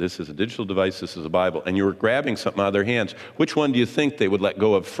generation, this is a digital device, this is a Bible, and you were grabbing something out of their hands, which one do you think they would let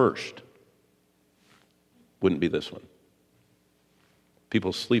go of first? Wouldn't be this one.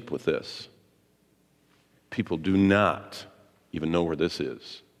 People sleep with this. People do not even know where this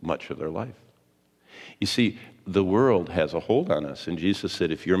is much of their life. You see, the world has a hold on us, and Jesus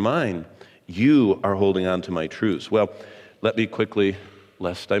said, if you're mine, you are holding on to my truths. Well, let me quickly,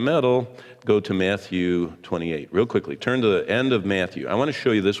 lest I meddle, go to Matthew 28. Real quickly, turn to the end of Matthew. I want to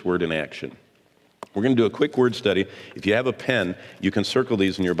show you this word in action. We're going to do a quick word study. If you have a pen, you can circle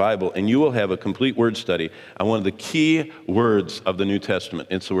these in your Bible, and you will have a complete word study on one of the key words of the New Testament.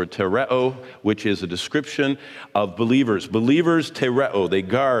 It's the word tereo, which is a description of believers. Believers tereo, they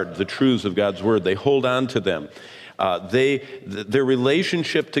guard the truths of God's word. They hold on to them. Their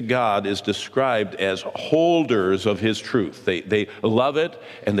relationship to God is described as holders of his truth. They love it,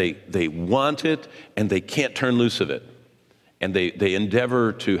 and they want it, and they can't turn loose of it. And they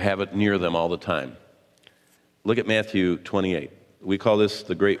endeavor to have it near them all the time. Look at Matthew 28. We call this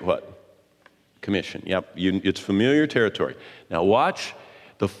the Great what? Commission. Yep, it's familiar territory. Now watch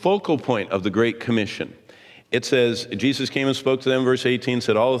the focal point of the Great Commission. It says, Jesus came and spoke to them, verse 18,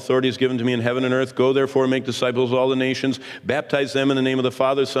 said, all authority is given to me in heaven and earth. Go therefore and make disciples of all the nations. Baptize them in the name of the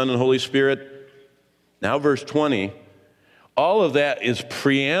Father, Son, and Holy Spirit. Now verse 20, all of that is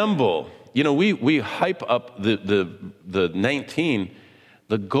preamble. You know, we hype up the 19.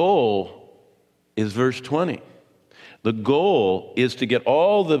 The goal is verse 20. The goal is to get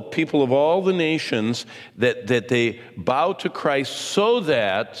all the people of all the nations that they bow to Christ so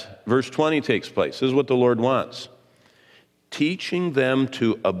that, verse 20 takes place. This is what the Lord wants. Teaching them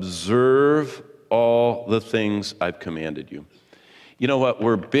to observe all the things I've commanded you. You know what?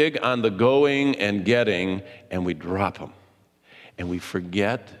 We're big on the going and getting, and we drop them. And we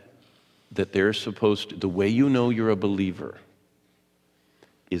forget that they're supposed to, the way you know you're a believer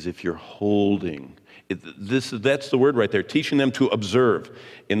is if you're holding. That's the word right there, teaching them to observe.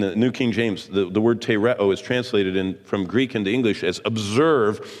 In the New King James, the word tereo is translated from Greek into English as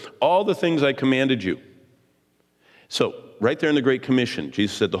observe all the things I commanded you. So, right there in the Great Commission,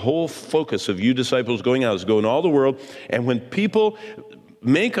 Jesus said the whole focus of you disciples going out is go in all the world, and when people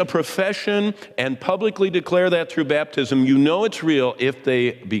make a profession and publicly declare that through baptism, you know it's real if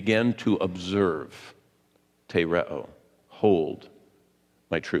they begin to observe, tereo, hold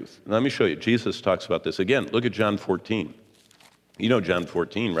my truth. And let me show you. Jesus talks about this again. Look at John 14. You know John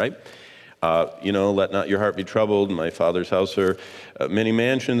 14, right? Let not your heart be troubled. In my Father's house are many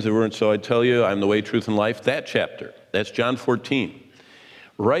mansions. There weren't, so I tell you, I'm the way, truth, and life. That chapter, that's John 14.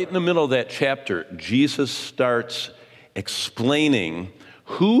 Right in the middle of that chapter, Jesus starts explaining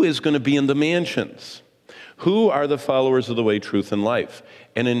who is going to be in the mansions. Who are the followers of the way, truth, and life?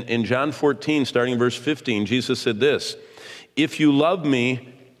 And in John 14, starting in verse 15, Jesus said this, if you love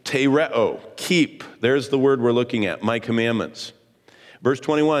me, tereo, keep, there's the word we're looking at, my commandments. Verse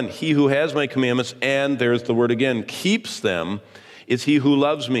 21, he who has my commandments, and there's the word again, keeps them, is he who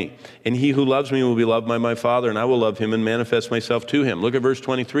loves me. And he who loves me will be loved by my Father, and I will love him and manifest myself to him. Look at verse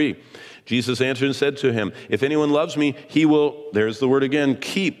 23. Jesus answered and said to him, if anyone loves me, he will, there's the word again,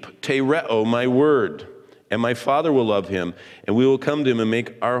 keep, tereo, my word, and my Father will love him, and we will come to him and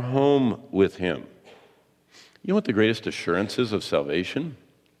make our home with him. You know what the greatest assurance is of salvation?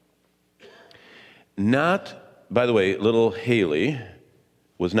 Not, by the way, little Haley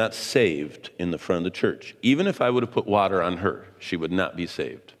was not saved in the front of the church. Even if I would have put water on her, she would not be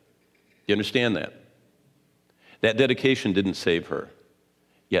saved. You understand that? That dedication didn't save her.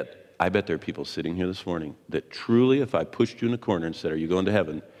 Yet, I bet there are people sitting here this morning that truly, if I pushed you in a corner and said, are you going to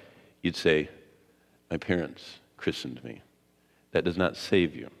heaven? You'd say, my parents christened me. That does not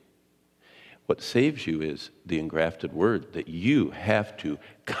save you. What saves you is the engrafted word that you have to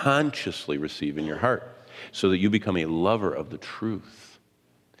consciously receive in your heart so that you become a lover of the truth.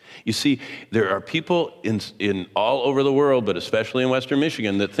 You see, there are people in all over the world, but especially in Western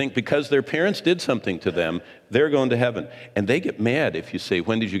Michigan, that think because their parents did something to them, they're going to heaven. And they get mad if you say,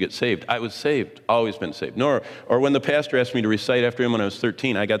 when did you get saved? I was saved, always been saved. Or when the pastor asked me to recite after him when I was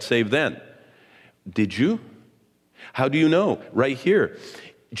 13, I got saved then. Did you? How do you know? Right here.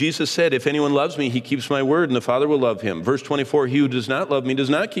 Jesus said, if anyone loves me, he keeps my word, and the Father will love him. Verse 24, he who does not love me does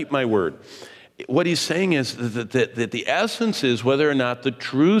not keep my word. What he's saying is that the essence is whether or not the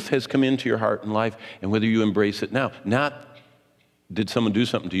truth has come into your heart and life and whether you embrace it now. Not did someone do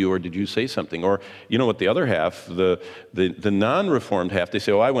something to you or did you say something? Or, you know what, the other half, the non-reformed half, they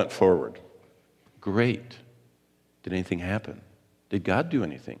say, I went forward. Great. Did anything happen? Did God do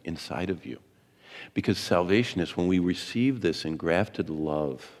anything inside of you? Because salvation is when we receive this engrafted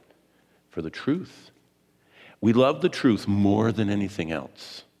love for the truth. We love the truth more than anything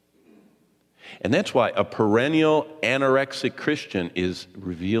else. And that's why a perennial anorexic Christian is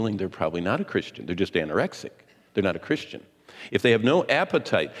revealing they're probably not a Christian. They're just anorexic. They're not a Christian. If they have no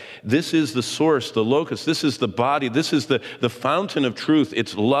appetite, this is the source, the locus, this is the body, this is the fountain of truth.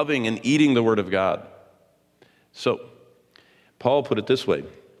 It's loving and eating the Word of God. So, Paul put it this way.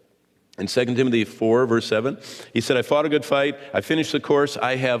 In 2 Timothy 4, verse 7, he said, I fought a good fight. I finished the course.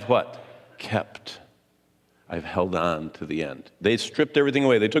 I have what? Kept. I've held on to the end. They stripped everything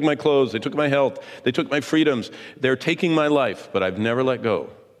away. They took my clothes. They took my health. They took my freedoms. They're taking my life, but I've never let go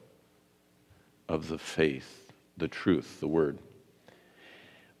of the faith, the truth, the word.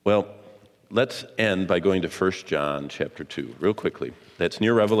 Well, let's end by going to 1 John chapter 2, real quickly. That's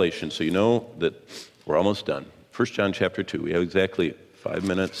near Revelation, so you know that we're almost done. 1 John chapter 2. We have exactly 5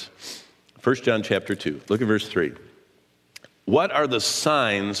 minutes. 1 John chapter 2. Look at verse 3. What are the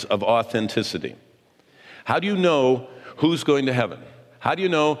signs of authenticity? How do you know who's going to heaven? How do you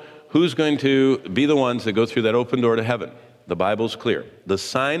know who's going to be the ones that go through that open door to heaven? The Bible's clear. The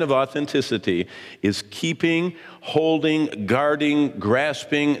sign of authenticity is keeping, holding, guarding,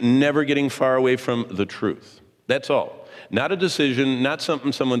 grasping, never getting far away from the truth. That's all. Not a decision, not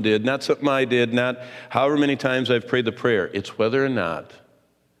something someone did, not something I did, not however many times I've prayed the prayer. It's whether or not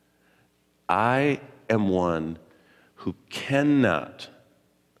I am one who cannot,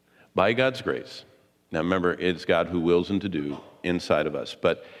 by God's grace, now remember, it's God who wills and to do inside of us,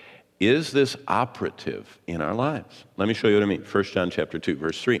 but Is this operative in our lives? Let me show you what I mean. 1 John chapter 2,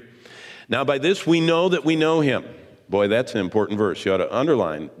 verse 3. Now by this we know that we know him. Boy, that's an important verse. You ought to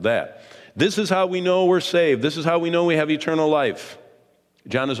underline that. This is how we know we're saved. This is how we know we have eternal life.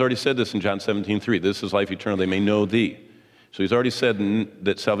 John has already said this in John 17:3. This is life eternal, they may know thee. So he's already said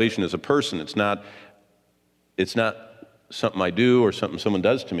that salvation is a person. It's not something I do or something someone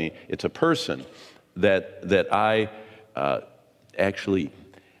does to me. It's a person that I actually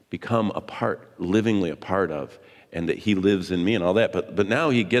become livingly a part of, and that he lives in me and all that. But now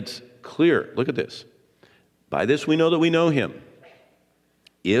he gets clear. Look at this. By this we know that we know him.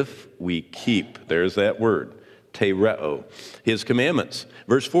 If we keep, there's that word, tereo, his commandments.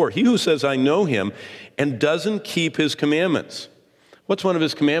 Verse 4, he who says, I know him, and doesn't keep his commandments. What's one of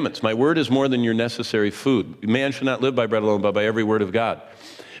his commandments? My word is more than your necessary food. Man should not live by bread alone, but by every word of God.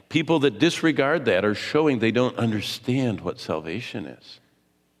 People that disregard that are showing they don't understand what salvation is.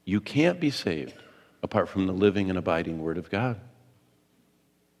 You can't be saved apart from the living and abiding word of God.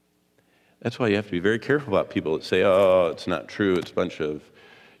 That's why you have to be very careful about people that say, oh, it's not true, it's a bunch of,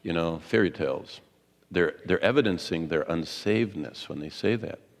 fairy tales. They're evidencing their unsavedness when they say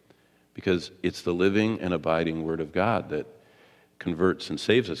that, because it's the living and abiding word of God that converts and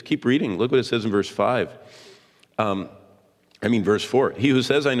saves us. Keep reading. Look what it says in verse 5. Verse 4. He who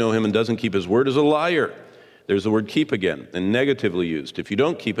says, I know him, and doesn't keep his word is a liar. There's the word keep again, and negatively used. If you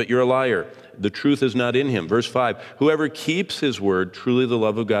don't keep it, you're a liar. The truth is not in him. Verse 5. Whoever keeps his word, truly the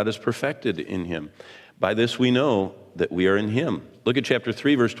love of God is perfected in him. By this we know that we are in him. Look at chapter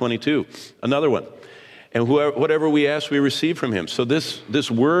 3, verse 22. Another one. And whatever we ask, we receive from him. So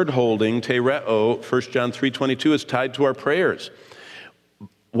this word holding, tereo, 1 John 3:22, is tied to our prayers.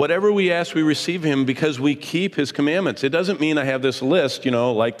 Whatever we ask, we receive him because we keep his commandments. It doesn't mean I have this list,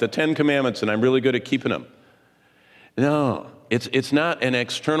 like the 10 commandments, and I'm really good at keeping them. No, it's not an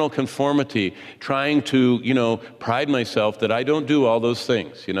external conformity trying to, pride myself that I don't do all those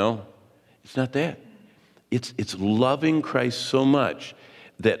things, It's not that. It's loving Christ so much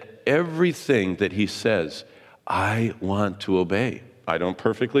that everything that he says, I want to obey. I don't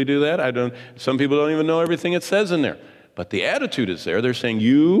perfectly do that. Some people don't even know everything it says in there. But the attitude is there. They're saying,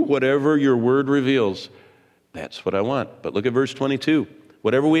 whatever your word reveals, that's what I want. But look at verse 22.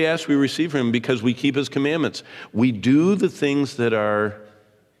 Whatever we ask, we receive from him because we keep his commandments. We do the things that are,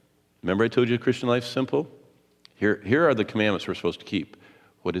 remember I told you Christian life's simple? Here are the commandments we're supposed to keep.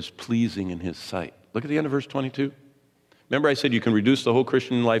 What is pleasing in his sight. Look at the end of verse 22. Remember I said you can reduce the whole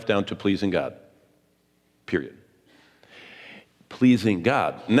Christian life down to pleasing God. Period. Pleasing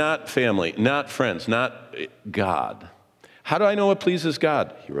God, not family, not friends, not God. How do I know what pleases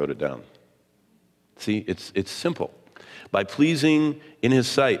God? He wrote it down. See, it's simple. By pleasing in his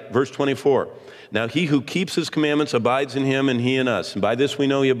sight. Verse 24. Now he who keeps his commandments abides in him and he in us. And by this we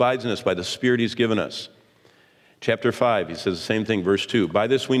know he abides in us, by the Spirit he's given us. Chapter 5, he says the same thing, verse 2. By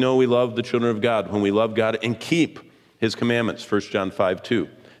this we know we love the children of God, when we love God and keep his commandments, 1 John 5:2.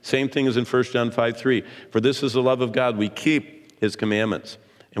 Same thing as in 1 John 5:3. For this is the love of God, we keep his commandments.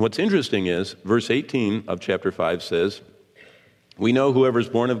 And what's interesting is, verse 18 of chapter 5 says, we know whoever is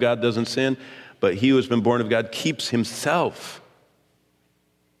born of God doesn't sin, but he who has been born of God keeps himself.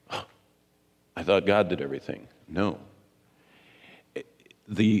 Oh, I thought God did everything. No.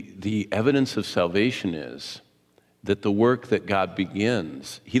 The evidence of salvation is that the work that God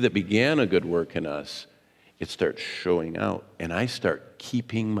begins, he that began a good work in us, it starts showing out, and I start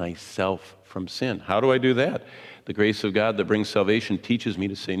keeping myself from sin. How do I do that? The grace of God that brings salvation teaches me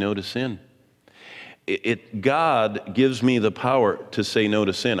to say no to sin. God gives me the power to say no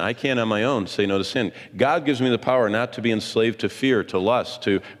to sin. I can't on my own say no to sin. God gives me the power not to be enslaved to fear, to lust,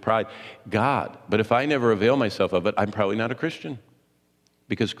 to pride. God. But if I never avail myself of it, I'm probably not a Christian.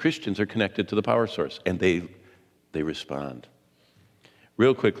 Because Christians are connected to the power source, and they respond.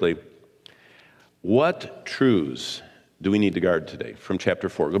 Real quickly, what truths do we need to guard today from chapter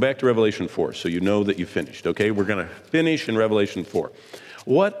 4? Go back to Revelation 4 so you know that you finished, okay? We're going to finish in Revelation 4.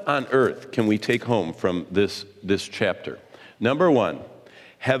 What on earth can we take home from this chapter? Number one,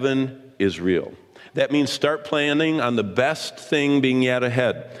 heaven is real. That means start planning on the best thing being yet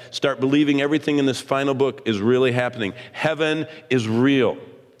ahead. Start believing everything in this final book is really happening. Heaven is real.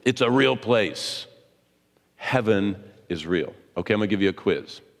 It's a real place. Heaven is real. Okay, I'm going to give you a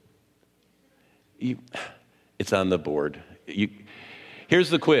quiz. It's on the board.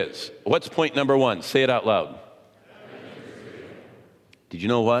 Here's the quiz. What's point number one? Say it out loud. Did you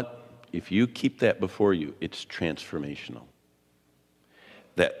know what? If you keep that before you, it's transformational.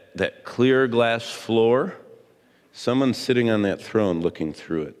 That clear glass floor, someone's sitting on that throne looking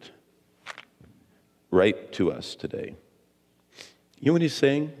through it. Right to us today. You know what he's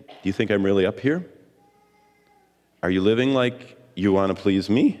saying? Do you think I'm really up here? Are you living like you want to please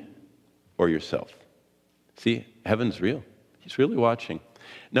me or yourself? See, heaven's real. He's really watching.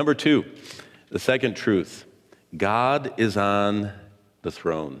 Number 2, the second truth. God is on the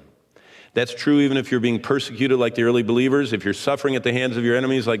throne. That's true even if you're being persecuted like the early believers, if you're suffering at the hands of your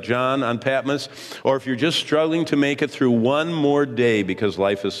enemies like John on Patmos, or if you're just struggling to make it through one more day because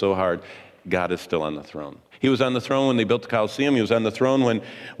life is so hard, God is still on the throne. He was on the throne when they built the Colosseum. He was on the throne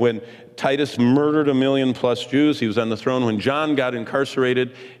when Titus murdered 1 million+ Jews. He was on the throne when John got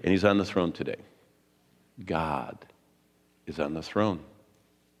incarcerated, and he's on the throne today. God is on the throne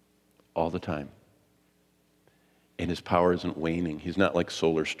all the time. And his power isn't waning. He's not like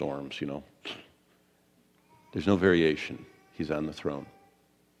solar storms, you know. There's no variation. He's on the throne.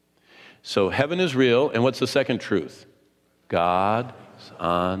 So heaven is real, and what's the second truth? God is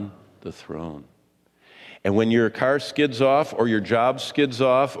on the throne. And when your car skids off, or your job skids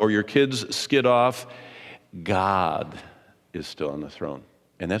off, or your kids skid off, God is still on the throne.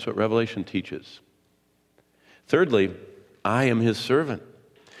 And that's what Revelation teaches. Thirdly, I am his servant.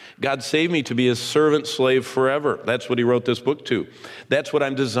 God saved me to be his servant slave forever. That's what he wrote this book to. That's what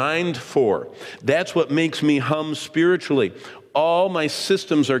I'm designed for. That's what makes me hum spiritually. All my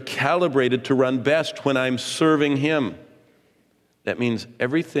systems are calibrated to run best when I'm serving him. That means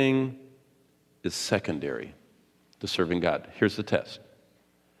everything is secondary to serving God. Here's the test.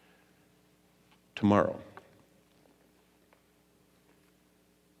 Tomorrow.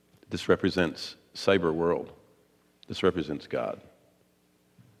 This represents cyber world. This represents God.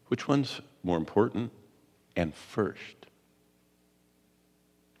 Which one's more important and first?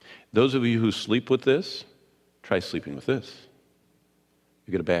 Those of you who sleep with this, try sleeping with this.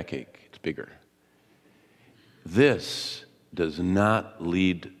 You get a backache. It's bigger. This does not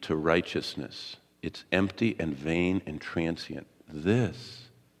lead to righteousness. It's empty and vain and transient. This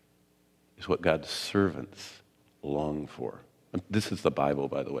is what God's servants long for. This is the Bible,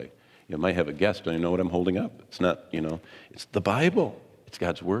 by the way. You might have a guess. Don't you know what I'm holding up? It's not, it's the Bible. It's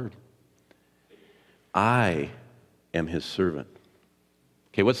God's word. I am his servant.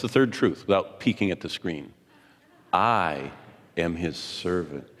 Okay, what's the third truth without peeking at the screen? I am his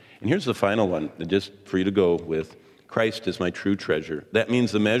servant. And here's the final one, just for you to go with. Christ is my true treasure. That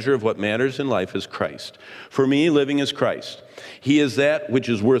means the measure of what matters in life is Christ. For me, living is Christ. He is that which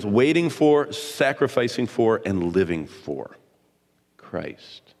is worth waiting for, sacrificing for, and living for.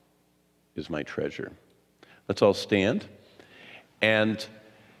 Christ is my treasure. Let's all stand. And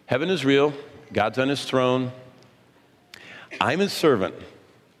heaven is real. God's on his throne. I'm his servant.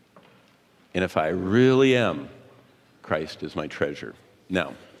 And if I really am, Christ is my treasure.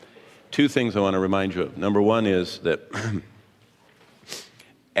 Now, 2 things I want to remind you of. Number 1 is that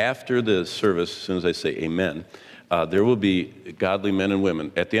after the service, as soon as I say amen, there will be godly men and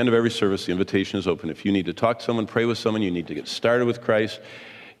women. At the end of every service, the invitation is open. If you need to talk to someone, pray with someone, you need to get started with Christ,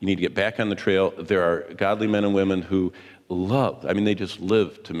 you need to get back on the trail, there are godly men and women who they just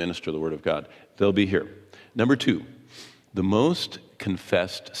live to minister the word of God. They'll be here. Number 2, the most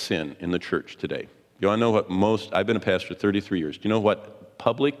confessed sin in the church today. You want to know what I've been a pastor 33 years. Do you know what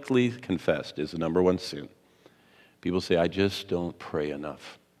publicly confessed is the number 1 sin? People say, I just don't pray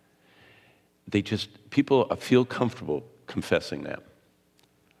enough. People feel comfortable confessing that.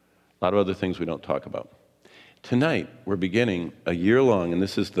 A lot of other things we don't talk about. Tonight, we're beginning a year-long, and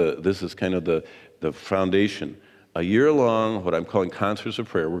this is kind of the foundation, a year-long, what I'm calling concerts of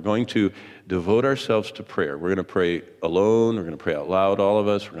prayer. We're going to devote ourselves to prayer. We're going to pray alone. We're going to pray out loud, all of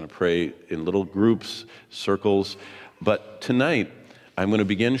us. We're going to pray in little groups, circles. But tonight, I'm going to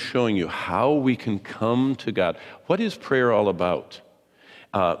begin showing you how we can come to God. What is prayer all about?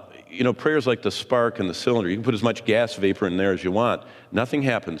 Prayer is like the spark in the cylinder. You can put as much gas vapor in there as you want. Nothing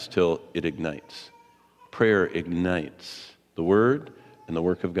happens till it ignites. Prayer ignites the Word and the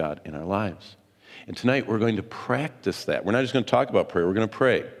work of God in our lives. And tonight we're going to practice that. We're not just going to talk about prayer, we're going to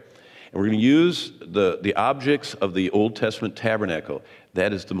pray. And we're going to use the objects of the Old Testament tabernacle.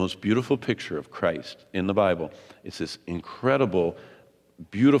 That is the most beautiful picture of Christ in the Bible. It's this incredible,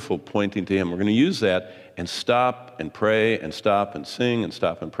 beautiful pointing to him. We're going to use that and stop and pray and stop and sing and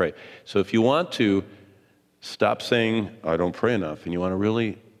stop and pray. So if you want to stop saying, I don't pray enough, and you want to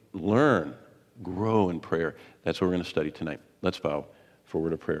really learn, grow in prayer, that's what we're going to study tonight. Let's bow for a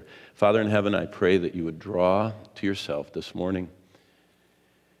word of prayer. Father in heaven, I pray that you would draw to yourself this morning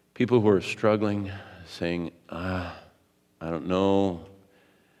people who are struggling, saying, I don't know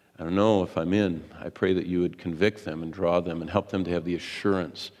if I'm in. I pray that you would convict them and draw them and help them to have the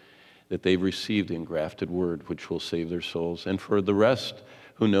assurance that they've received the engrafted word which will save their souls. And for the rest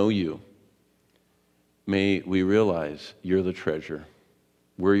who know you, may we realize you're the treasure.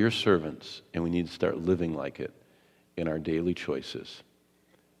 We're your servants, and we need to start living like it in our daily choices.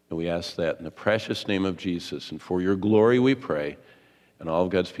 And we ask that in the precious name of Jesus, and for your glory we pray. And all of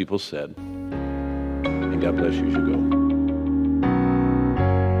God's people said, and God bless you as you go.